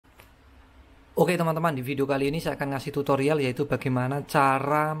Oke teman-teman, di video kali ini saya akan ngasih tutorial yaitu bagaimana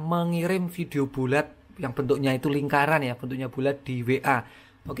cara mengirim video bulat yang bentuknya itu lingkaran ya, bentuknya bulat di WA.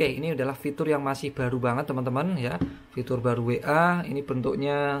 Oke, ini adalah fitur yang masih baru banget teman-teman ya, fitur baru WA. Ini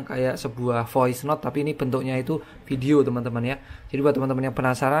bentuknya kayak sebuah voice note tapi ini bentuknya itu video teman-teman ya. Jadi buat teman-teman yang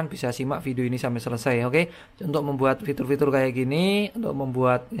penasaran bisa simak video ini sampai selesai. Oke, untuk membuat fitur-fitur kayak gini, untuk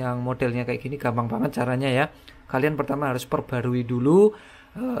membuat yang modelnya kayak gini gampang banget caranya ya. Kalian pertama harus perbarui dulu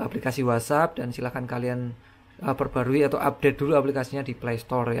aplikasi WhatsApp dan silahkan kalian perbarui atau update dulu aplikasinya di Play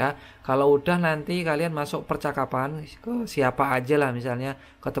Store ya. Kalau udah nanti kalian masuk percakapan ke siapa aja lah, misalnya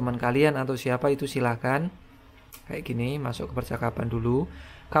ke teman kalian atau siapa itu silahkan kayak gini masuk ke percakapan dulu.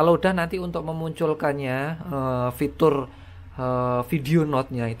 Kalau udah nanti untuk memunculkannya fitur video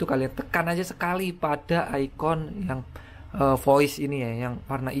note-nya itu kalian tekan aja sekali pada icon yang voice ini ya, yang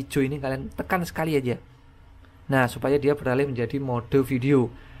warna hijau ini kalian tekan sekali aja. Nah, supaya dia beralih menjadi mode video.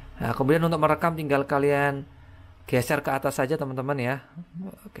 Nah, kemudian untuk merekam tinggal kalian geser ke atas saja teman-teman ya.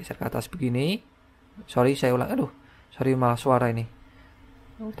 Geser ke atas begini. Sorry, saya ulang. Aduh, sorry malah suara ini.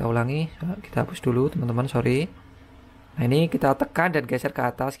 Kita ulangi. Kita hapus dulu teman-teman, sorry. Nah, ini kita tekan dan geser ke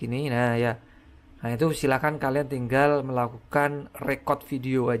atas gini. Nah, ya. Nah, itu silakan kalian tinggal melakukan record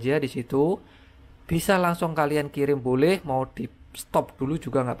video aja di situ. Bisa langsung kalian kirim boleh, mau di stop dulu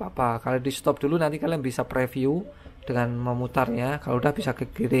juga nggak apa-apa. Kalau di stop dulu nanti kalian bisa preview dengan memutarnya. Kalau udah bisa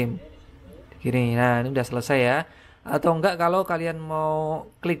kirim gini. Nah, ini udah selesai ya. Atau enggak kalau kalian mau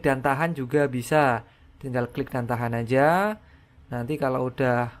klik dan tahan juga bisa, tinggal klik dan tahan aja. Nanti kalau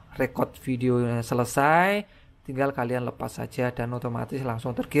udah record videonya selesai tinggal kalian lepas saja dan otomatis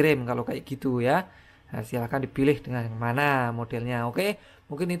langsung terkirim kalau kayak gitu ya. Nah, silahkan dipilih dengan yang mana modelnya. Oke,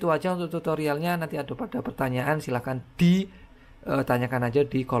 mungkin itu aja untuk tutorialnya. Nanti ada pertanyaan silahkan tanyakan aja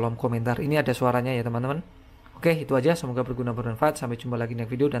di kolom komentar. Ini ada suaranya ya teman-teman. Oke, itu aja, semoga berguna bermanfaat. Sampai jumpa lagi di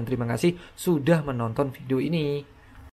video dan terima kasih sudah menonton video ini.